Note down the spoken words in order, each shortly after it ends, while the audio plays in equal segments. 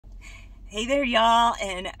Hey there, y'all,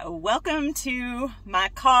 and welcome to my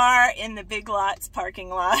car in the Big Lots parking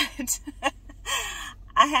lot.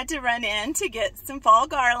 I had to run in to get some fall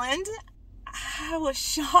garland. I was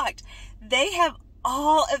shocked. They have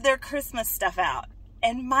all of their Christmas stuff out,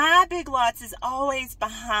 and my Big Lots is always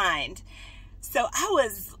behind. So I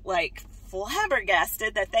was like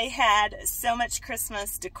flabbergasted that they had so much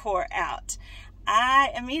Christmas decor out. I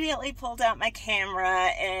immediately pulled out my camera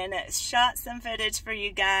and shot some footage for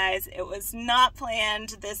you guys. It was not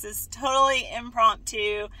planned. This is totally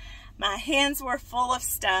impromptu. My hands were full of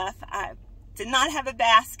stuff. I did not have a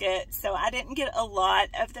basket, so I didn't get a lot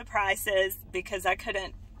of the prices because I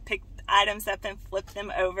couldn't pick items up and flip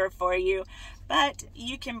them over for you. But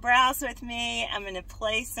you can browse with me. I'm going to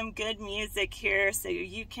play some good music here so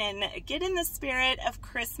you can get in the spirit of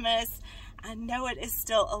Christmas. I know it is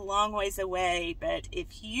still a long ways away, but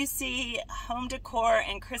if you see home decor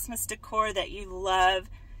and Christmas decor that you love,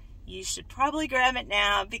 you should probably grab it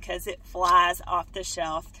now because it flies off the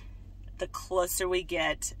shelf the closer we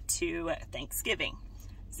get to Thanksgiving.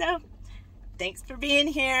 So, thanks for being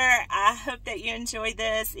here. I hope that you enjoy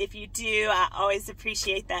this. If you do, I always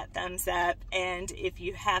appreciate that thumbs up. And if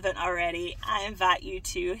you haven't already, I invite you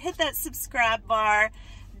to hit that subscribe bar,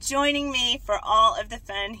 joining me for all of the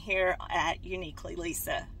fun here at Uniquely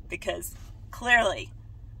Lesa, because clearly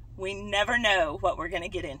we never know what we're going to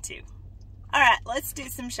get into. All right, let's do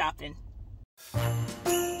some shopping.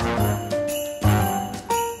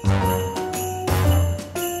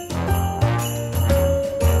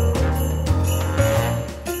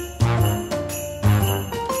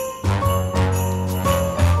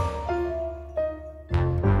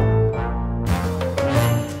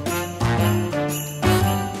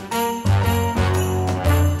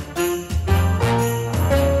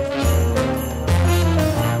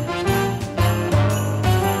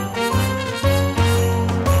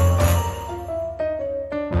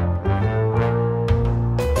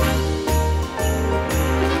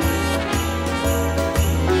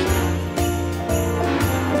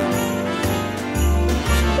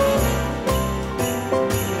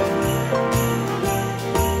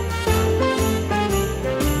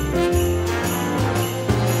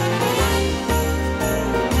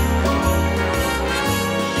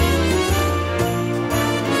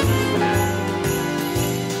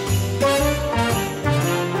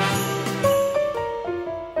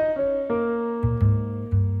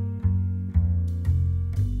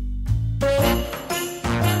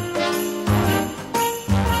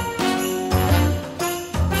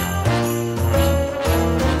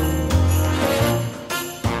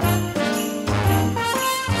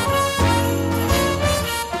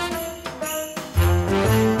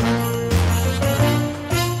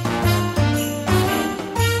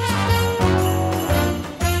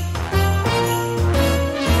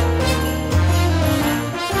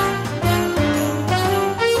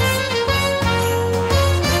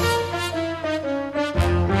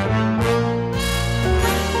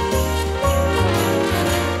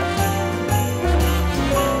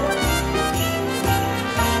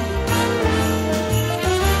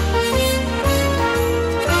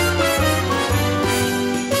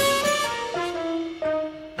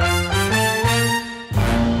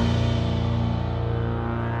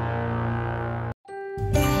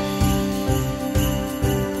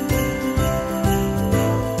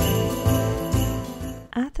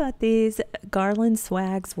 These garland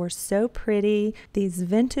swags were so pretty. These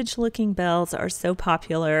vintage looking bells are so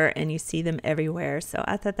popular and you see them everywhere. So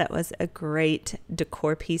I thought that was a great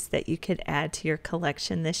decor piece that you could add to your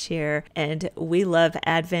collection this year. And we love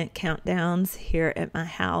Advent countdowns here at my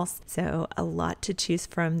house. So a lot to choose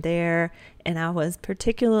from there. And I was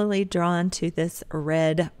particularly drawn to this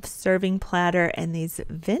red serving platter and these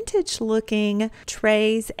vintage looking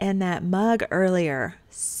trays and that mug earlier.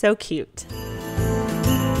 So cute.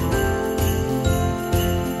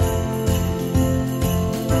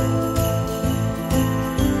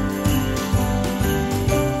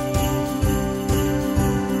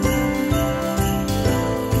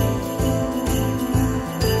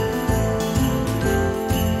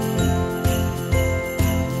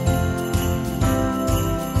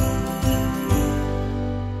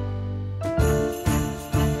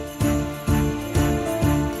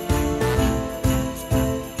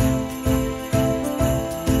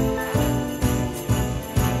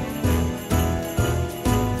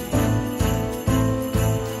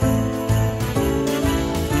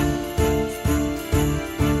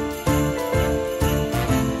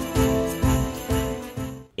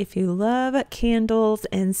 If you love candles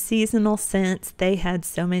and seasonal scents, they had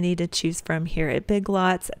so many to choose from here at Big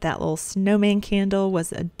Lots. That little snowman candle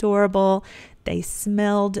was adorable. They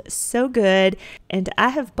smelled so good, and I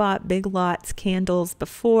have bought Big Lots candles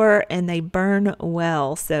before and they burn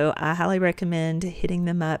well, so I highly recommend hitting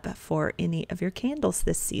them up for any of your candles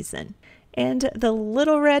this season. And the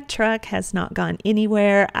little red truck has not gone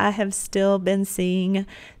anywhere. I have still been seeing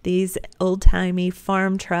these old-timey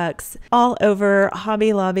farm trucks all over.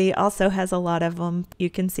 Hobby Lobby also has a lot of them. You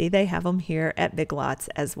can see they have them here at Big Lots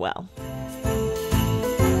as well.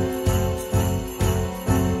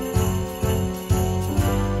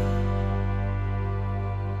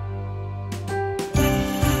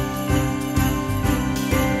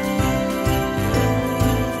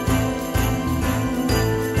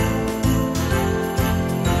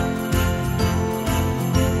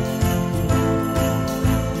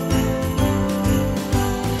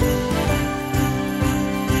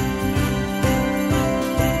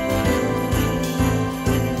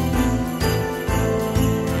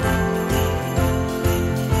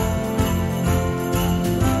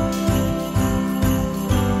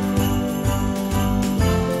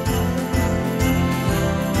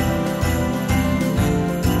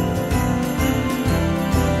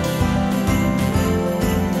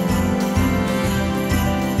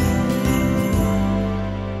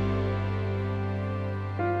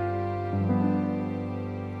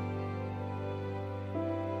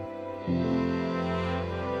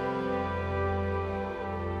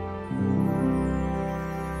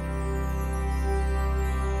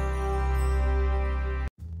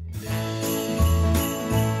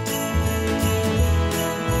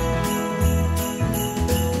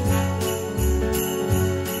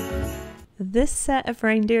 This set of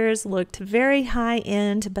reindeers looked very high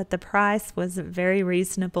end, but the price was very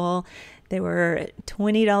reasonable. They were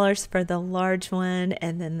 $20 for the large one,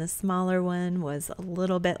 and then the smaller one was a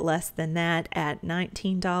little bit less than that at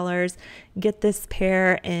 $19. Get this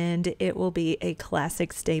pair and it will be a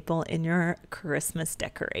classic staple in your Christmas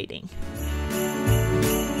decorating.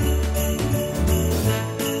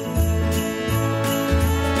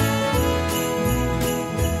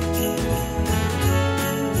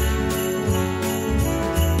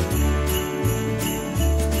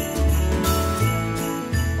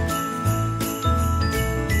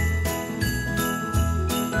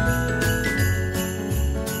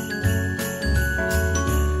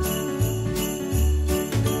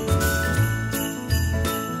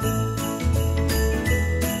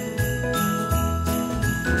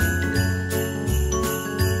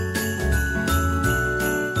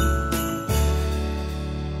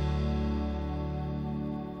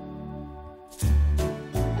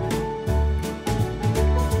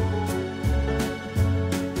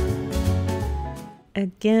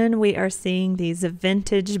 Again, we are seeing these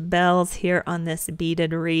vintage bells here on this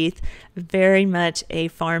beaded wreath. Very much a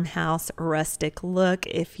farmhouse rustic look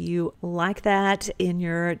if you like that in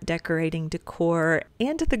your decorating decor.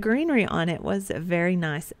 And the greenery on it was very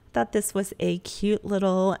nice. Thought this was a cute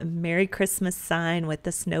little Merry Christmas sign with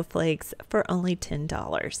the snowflakes for only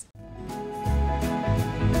 $10.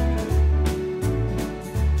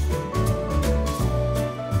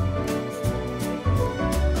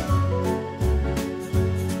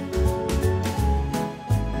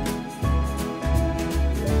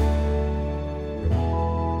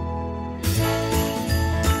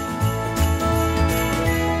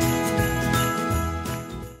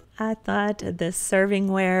 I thought the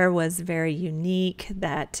servingware was very unique,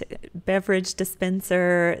 that beverage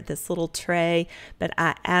dispenser, this little tray, but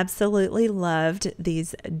I absolutely loved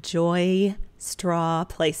these joy straw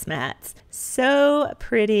placemats. So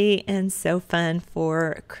pretty and so fun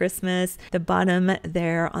for Christmas. The bottom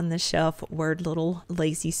there on the shelf were little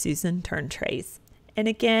Lazy Susan turn trays. And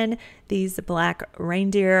again, these black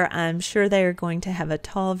reindeer, I'm sure they are going to have a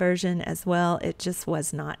tall version as well. It just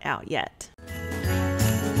was not out yet.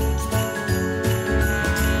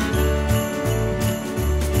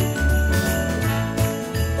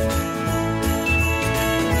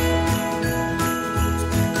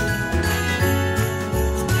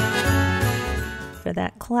 For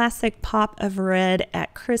that classic pop of red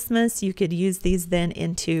at Christmas, you could use these then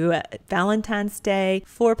into Valentine's Day.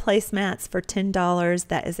 4 placemats for $10.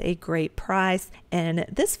 That is a great price. And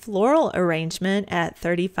this floral arrangement at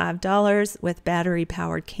 $35 with battery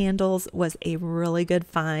powered candles was a really good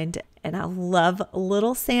find. And I love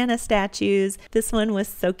little Santa statues. This one was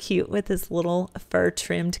so cute with his little fur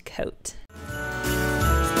trimmed coat.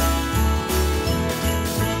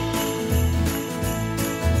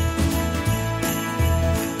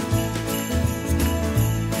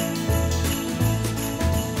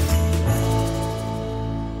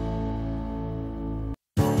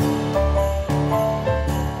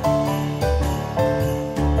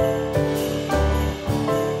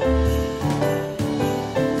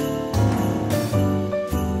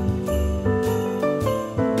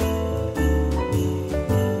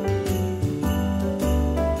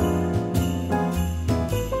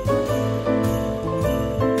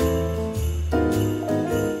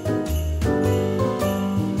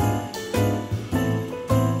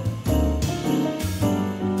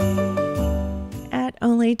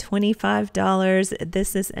 $25.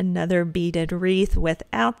 This is another beaded wreath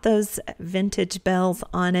without those vintage bells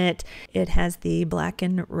on it. It has the black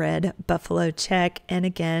and red buffalo check, and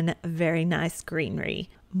again, very nice greenery.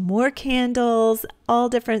 More candles, all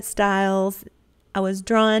different styles. I was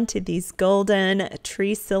drawn to these golden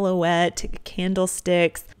tree silhouette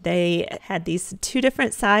candlesticks. They had these 2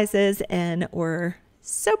 different sizes and were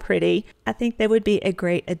so pretty. I think they would be a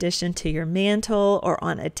great addition to your mantle or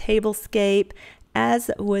on a tablescape,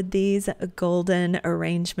 as would these golden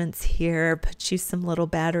arrangements here. Put you some little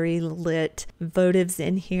battery lit votives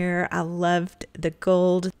in here. I loved the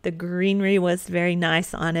gold. The greenery was very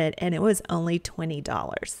nice on it, and it was only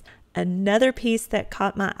 $20. Another piece that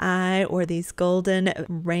caught my eye were these golden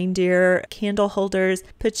reindeer candle holders.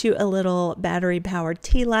 Put you a little battery powered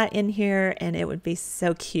tea light in here and it would be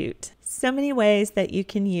so cute. So many ways that you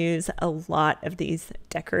can use a lot of these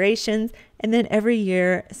decorations, and then every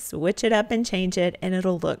year switch it up and change it and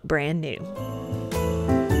it'll look brand new.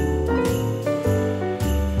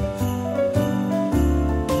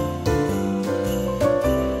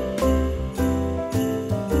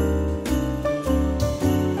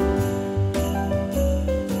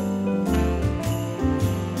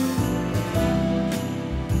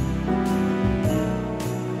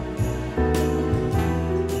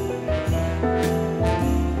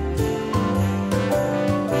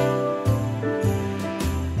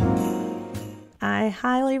 I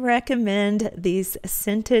highly recommend these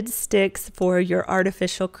scented sticks for your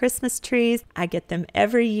artificial Christmas trees. I get them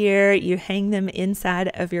every year. You hang them inside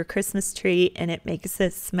of your Christmas tree and it makes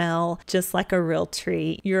it smell just like a real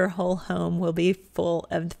tree. Your whole home will be full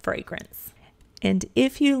of fragrance. And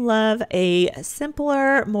if you love a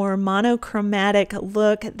simpler, more monochromatic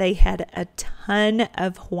look, they had a ton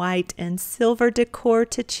of white and silver decor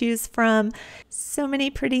to choose from. So many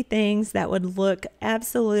pretty things that would look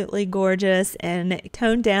absolutely gorgeous and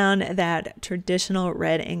tone down that traditional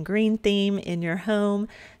red and green theme in your home.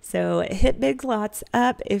 So hit Big Lots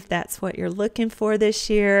up if that's what you're looking for this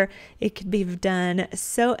year. It could be done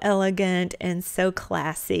so elegant and so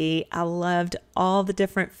classy. I loved all the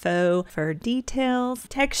different faux fur details,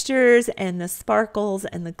 textures, and the sparkles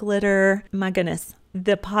and the glitter. My goodness,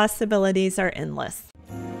 the possibilities are endless.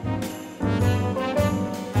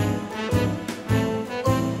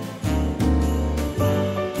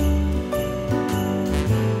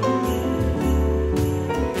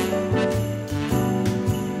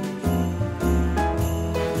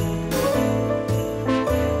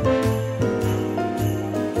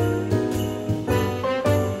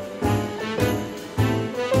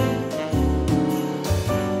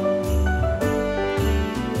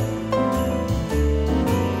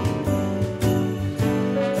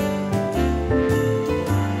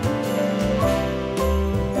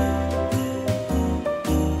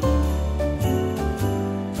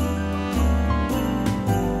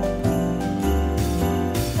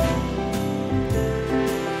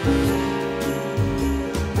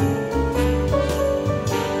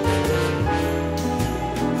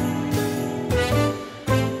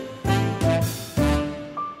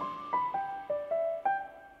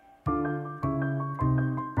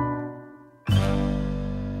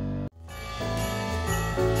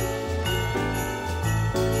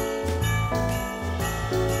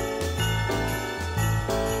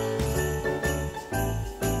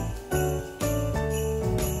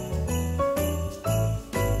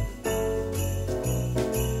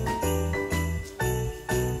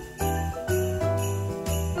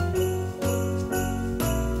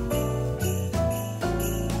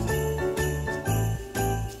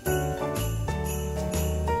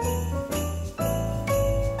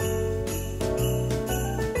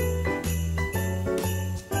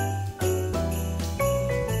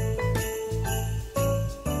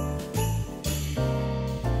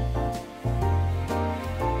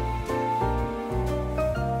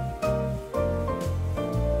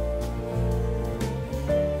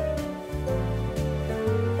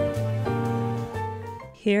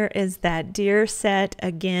 Here is that deer set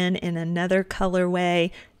again in another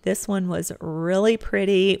colorway. This one was really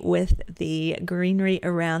pretty with the greenery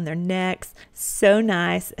around their necks. So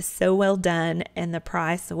nice, so well done, and the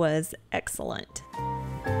price was excellent.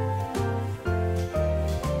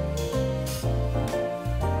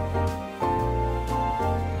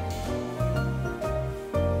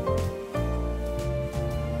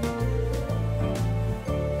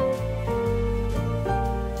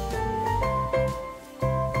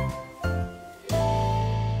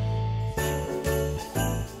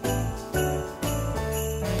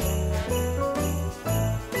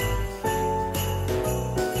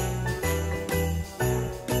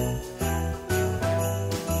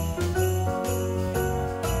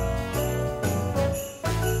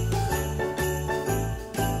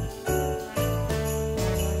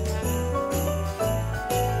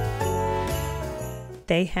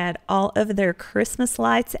 They had all of their Christmas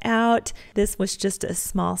lights out. This was just a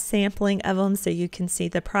small sampling of them so you can see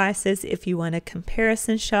the prices if you want to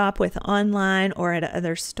comparison shop with online or at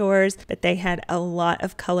other stores. But they had a lot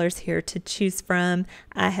of colors here to choose from.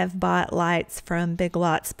 I have bought lights from Big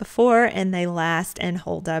Lots before, and they last and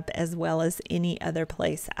hold up as well as any other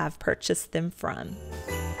place I've purchased them from.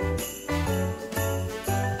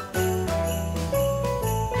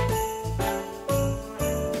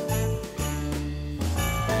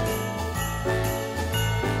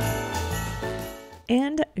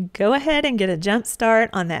 And go ahead and get a jump start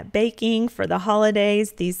on that baking for the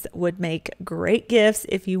holidays. These would make great gifts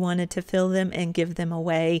if you wanted to fill them and give them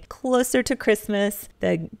away closer to Christmas.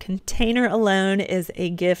 The container alone is a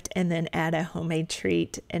gift, and then add a homemade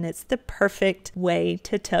treat. And it's the perfect way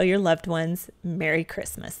to tell your loved ones Merry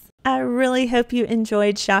Christmas. I really hope you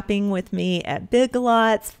enjoyed shopping with me at Big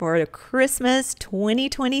Lots for Christmas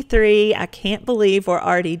 2023. I can't believe we're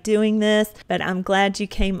already doing this, but I'm glad you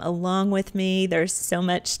came along with me. There's so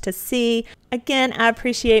much to see. Again, I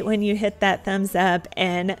appreciate when you hit that thumbs up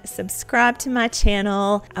and subscribe to my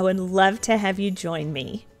channel. I would love to have you join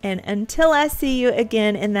me. And until I see you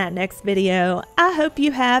again in that next video, I hope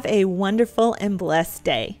you have a wonderful and blessed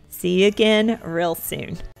day. See you again real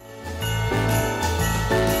soon.